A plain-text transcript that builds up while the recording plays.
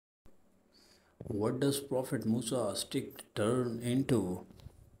What does Prophet Musa stick turn into?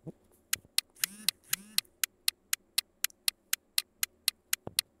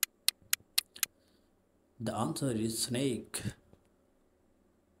 The answer is snake.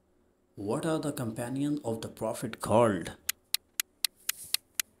 What are the companions of the Prophet called?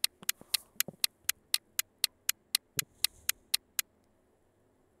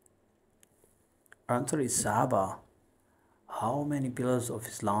 Answer is Sahaba. How many pillars of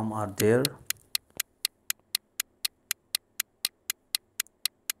Islam are there?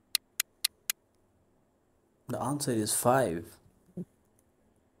 The answer is 5.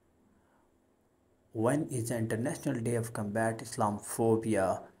 When is the International Day of Combat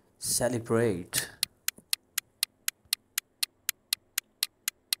Islamophobia celebrate?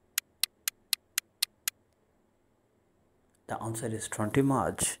 The answer is 20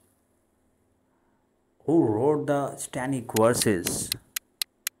 March. Who wrote the Stanic verses?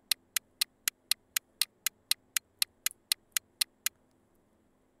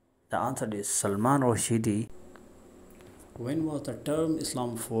 The answer is Salman Rushdie. When was the term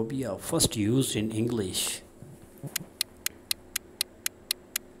Islamophobia first used in English?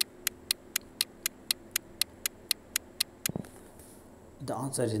 The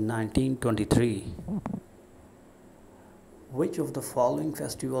answer is 1923. Which of the following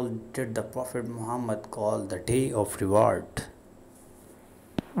festival did the Prophet Muhammad call the Day of Reward?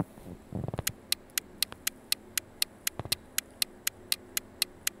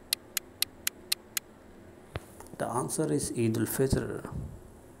 The answer is Eid al-Fitr.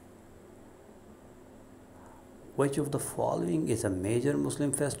 Which of the following is a major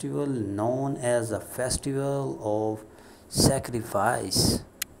Muslim festival known as the Festival of Sacrifice?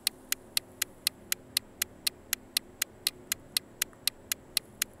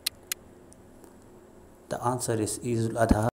 The answer is Eid al-Adha.